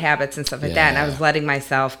good habits and stuff like that. And I was letting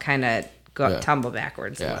myself kind of tumble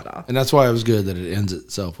backwards a little. And that's why it was good that it ends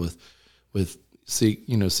itself with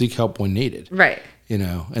seek help when needed. Right. You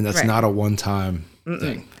know, and that's not a one-time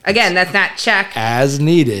thing. Again, that's not check. As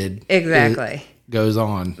needed. Exactly. It goes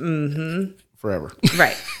on forever.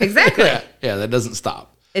 Right. Exactly. Yeah, that doesn't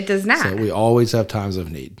stop. It does not. So we always have times of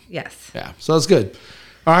need. Yes. Yeah. So that's good.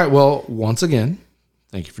 All right. Well, once again,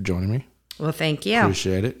 thank you for joining me. Well, thank you.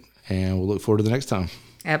 Appreciate it. And we'll look forward to the next time.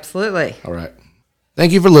 Absolutely. All right.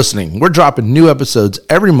 Thank you for listening. We're dropping new episodes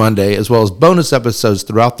every Monday as well as bonus episodes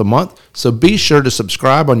throughout the month. So be sure to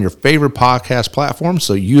subscribe on your favorite podcast platform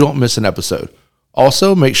so you don't miss an episode.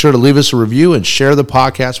 Also, make sure to leave us a review and share the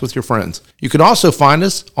podcast with your friends. You can also find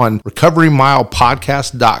us on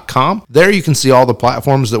recoverymilepodcast.com. There you can see all the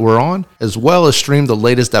platforms that we're on, as well as stream the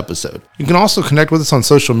latest episode. You can also connect with us on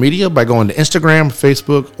social media by going to Instagram,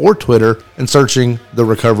 Facebook, or Twitter and searching The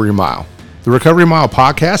Recovery Mile. The Recovery Mile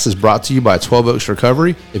podcast is brought to you by 12 Oaks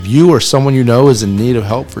Recovery. If you or someone you know is in need of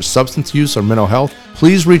help for substance use or mental health,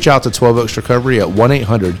 please reach out to 12 Oaks Recovery at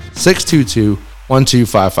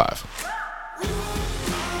 1-800-622-1255.